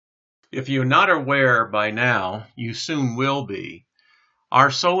If you're not aware by now, you soon will be. Our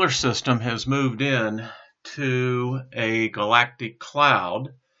solar system has moved in to a galactic cloud,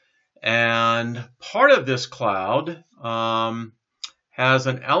 and part of this cloud has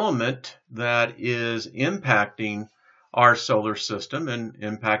an element that is impacting our solar system and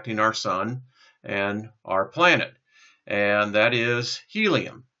impacting our sun and our planet, and that is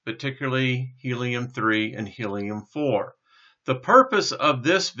helium, particularly helium-3 and helium-4. The purpose of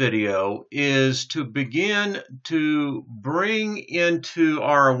this video is to begin to bring into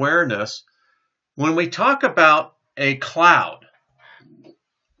our awareness when we talk about a cloud,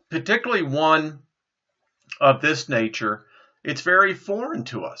 particularly one of this nature, it's very foreign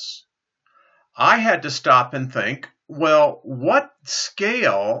to us. I had to stop and think, well, what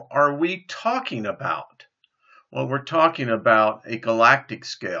scale are we talking about? Well, we're talking about a galactic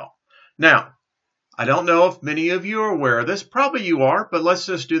scale. Now, I don't know if many of you are aware of this. Probably you are, but let's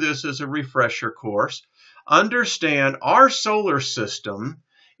just do this as a refresher course. Understand our solar system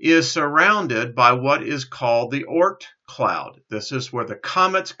is surrounded by what is called the Oort cloud. This is where the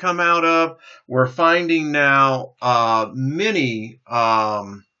comets come out of. We're finding now where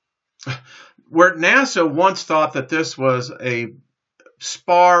NASA once thought that this was a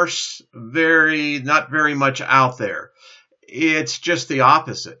sparse, not very much out there. It's just the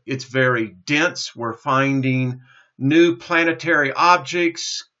opposite. It's very dense. We're finding new planetary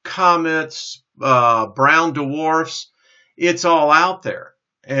objects, comets, brown dwarfs. It's all out there.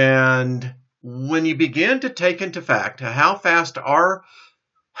 And when you begin to take into fact how fast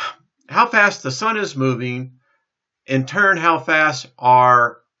the sun is moving, in turn how fast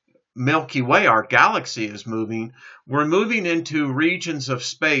our Milky Way, our galaxy, is moving, we're moving into regions of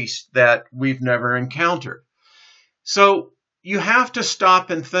space that we've never encountered. So you have to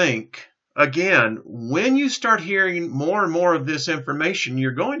stop and think, again, when you start hearing more and more of this information,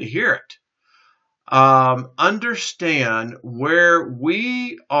 you're going to hear it. Understand where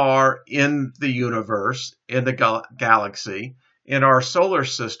we are in the universe, in the galaxy, in our solar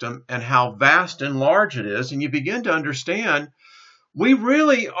system, and how vast and large it is. And you begin to understand we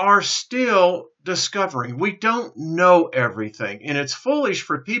really are still discovering. We don't know everything. And it's foolish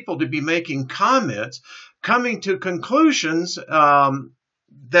for people to be making comments, coming to conclusions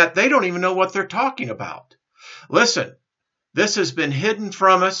that they don't even know what they're talking about. Listen, this has been hidden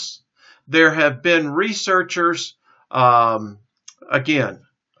from us. There have been researchers, hats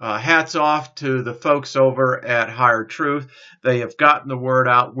off to the folks over at Higher Truth. They have gotten the word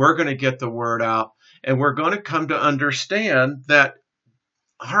out. We're going to get the word out, and we're going to come to understand that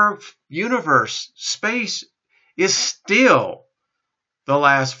our universe, space, is still the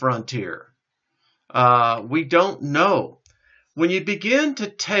last frontier. We don't know. When you begin to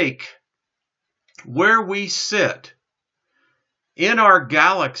take where we sit in our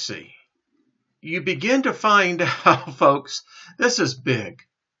galaxy, you begin to find out, folks, this is big.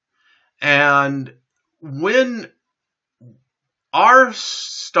 And when our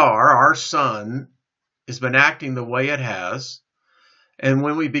star, our sun, has been acting the way it has, and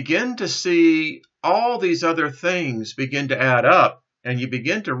when we begin to see all these other things begin to add up, and you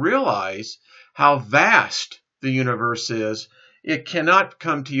begin to realize how vast the universe is, it cannot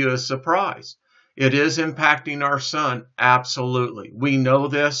come to you as a surprise. It is impacting our sun, absolutely. We know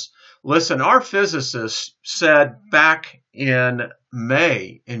this. Listen, our physicist said back in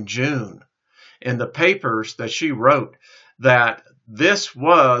May, in June, in the papers that she wrote, that this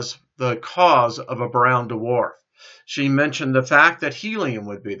was the cause of a brown dwarf. She mentioned the fact that helium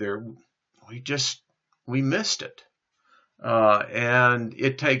would be there. We missed it. And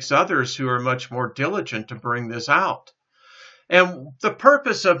it takes others who are much more diligent to bring this out. And the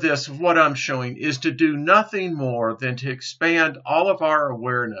purpose of this, what I'm showing, is to do nothing more than to expand all of our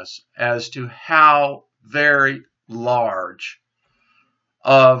awareness as to how very large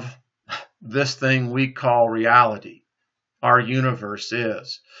of this thing we call reality, our universe,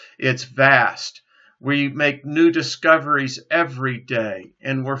 is. It's vast. We make new discoveries every day,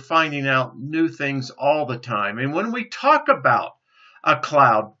 and we're finding out new things all the time. And when we talk about a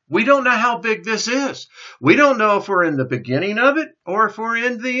cloud, we don't know how big this is. We don't know if we're in the beginning of it or if we're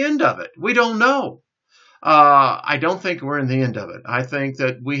in the end of it. We don't know. I don't think we're in the end of it. I think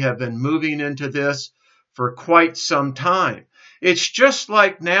that we have been moving into this for quite some time. It's just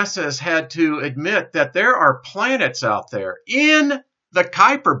like NASA has had to admit that there are planets out there in the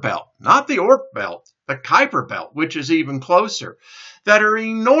Kuiper Belt, not the Oort Belt, the Kuiper Belt, which is even closer, that are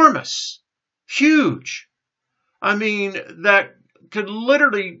enormous, huge. I mean, that could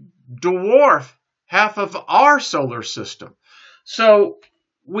literally dwarf half of our solar system. So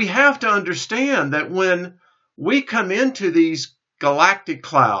we have to understand that when we come into these galactic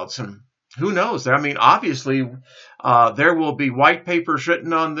clouds. And who knows? I mean, obviously, there will be white papers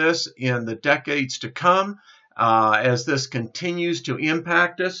written on this in the decades to come. As this continues to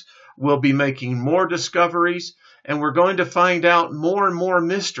impact us, we'll be making more discoveries, and we're going to find out more and more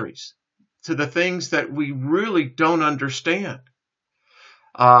mysteries to the things that we really don't understand.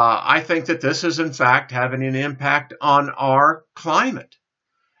 I think that this is, in fact, having an impact on our climate.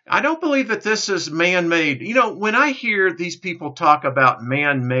 I don't believe that this is man-made. You know, when I hear these people talk about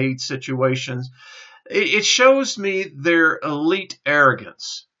man-made situations, it shows me their elite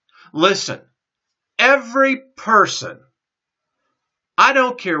arrogance. Listen, every person, I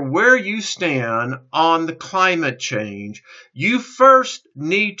don't care where you stand on the climate change, you first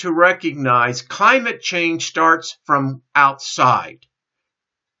need to recognize climate change starts from outside.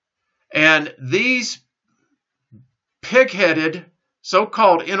 And these pig-headed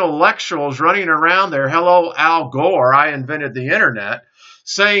so-called intellectuals running around there, hello, Al Gore, I invented the internet,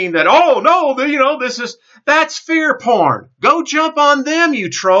 saying that, oh, no, you know, that's fear porn. Go jump on them, you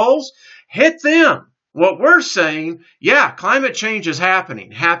trolls. Hit them. What we're saying, yeah, climate change is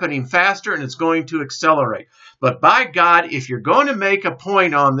happening faster, and it's going to accelerate. But by God, if you're going to make a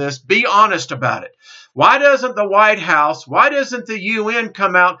point on this, be honest about it. Why doesn't the White House, why doesn't the UN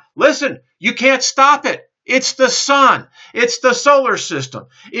come out? Listen, you can't stop it. It's the sun. It's the solar system.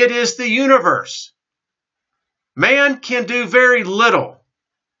 It is the universe. Man can do very little.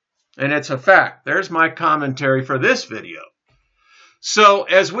 And it's a fact. There's my commentary for this video. So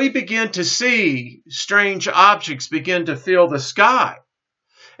as we begin to see strange objects begin to fill the sky,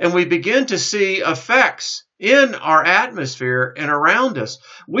 and we begin to see effects in our atmosphere and around us,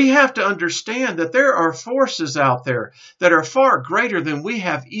 we have to understand that there are forces out there that are far greater than we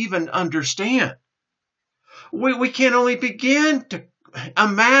have even understand. We can only begin to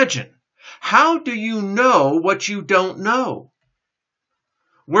imagine. How do you know what you don't know?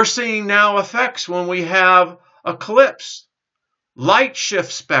 We're seeing now effects when we have eclipse, light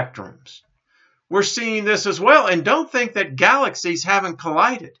shift spectrums. We're seeing this as well. And don't think that galaxies haven't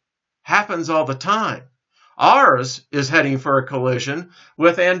collided. Happens all the time. Ours is heading for a collision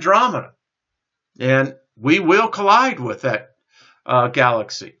with Andromeda. And we will collide with that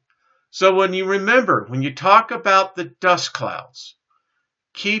galaxy. So when you remember, when you talk about the dust clouds,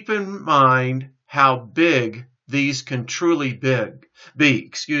 keep in mind how big these can truly be.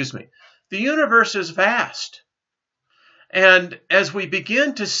 The universe is vast. And as we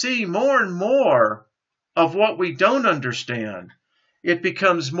begin to see more and more of what we don't understand, it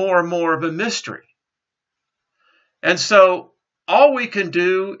becomes more and more of a mystery. And so all we can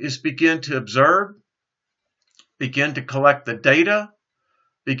do is begin to observe, begin to collect the data,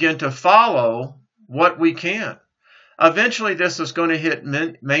 begin to follow what we can. Eventually, this is going to hit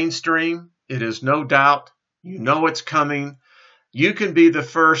mainstream. It is no doubt. You know it's coming. You can be the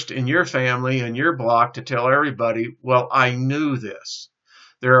first in your family and your block to tell everybody, well, I knew this.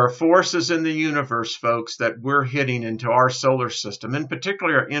 There are forces in the universe, folks, that we're hitting into our solar system, in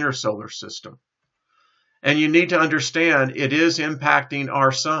particular our inner solar system. And you need to understand it is impacting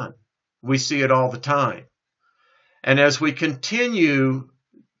our sun. We see it all the time. And as we continue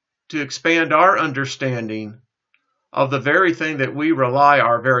to expand our understanding of the very thing that we rely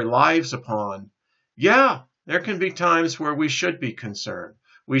our very lives upon, yeah, there can be times where we should be concerned.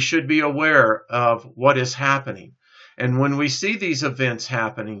 We should be aware of what is happening. And when we see these events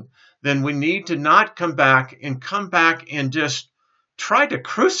happening, then we need to not come back and just try to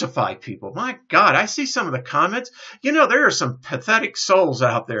crucify people. My God, I see some of the comments. You know, there are some pathetic souls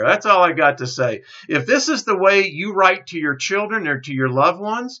out there. That's all I got to say. If this is the way you write to your children or to your loved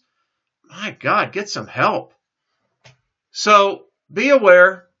ones, my God, get some help. So be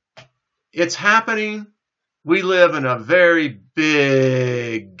aware. It's happening. We live in a very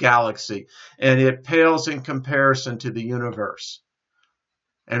big galaxy, and it pales in comparison to the universe.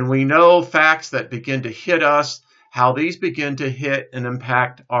 And we know facts that begin to hit us, how these begin to hit and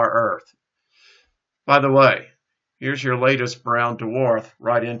impact our Earth. By the way, here's your latest brown dwarf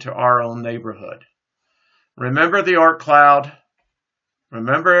right into our own neighborhood. Remember the Oort cloud.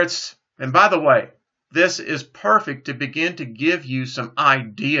 Remember and by the way, this is perfect to begin to give you some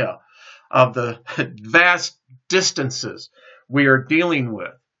idea of the vast distances we are dealing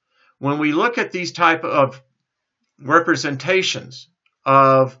with. When we look at these type of representations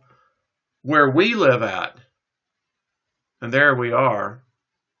of where we live at, and there we are,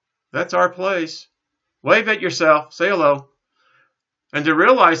 that's our place. Wave at yourself, say hello, and to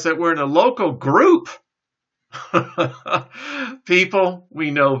realize that we're in a local group. People,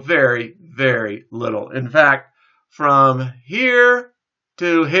 we know very, very little. In fact, from here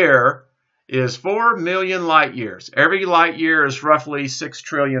to here is 4 million light years. Every light year is roughly 6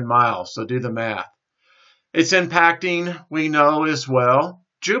 trillion miles, so do the math. It's impacting, we know as well,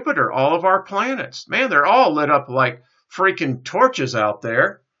 Jupiter, all of our planets. Man, they're all lit up like freaking torches out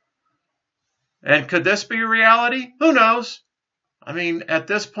there. And could this be reality? Who knows? I mean, at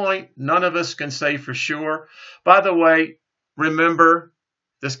this point, none of us can say for sure. By the way, remember,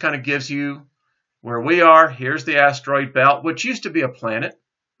 this kind of gives you where we are. Here's the asteroid belt, which used to be a planet.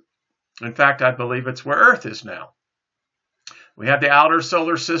 In fact, I believe it's where Earth is now. We have the outer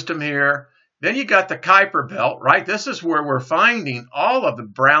solar system here. Then you got the Kuiper belt, right? This is where we're finding all of the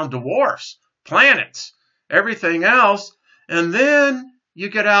brown dwarfs, planets, everything else. And then you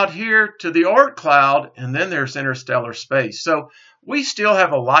get out here to the Oort cloud, and then there's interstellar space. So we still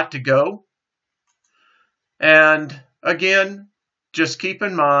have a lot to go. And again, just keep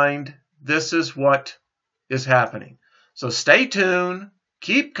in mind, this is what is happening. So stay tuned,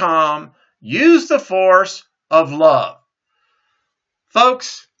 keep calm, use the force of love.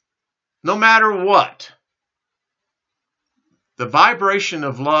 Folks, no matter what, the vibration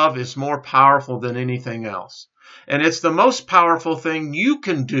of love is more powerful than anything else. And it's the most powerful thing you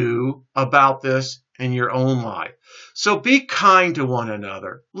can do about this in your own life. So be kind to one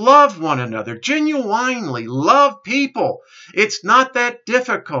another. Love one another. Genuinely love people. It's not that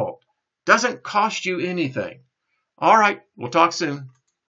difficult. Doesn't cost you anything. All right, we'll talk soon.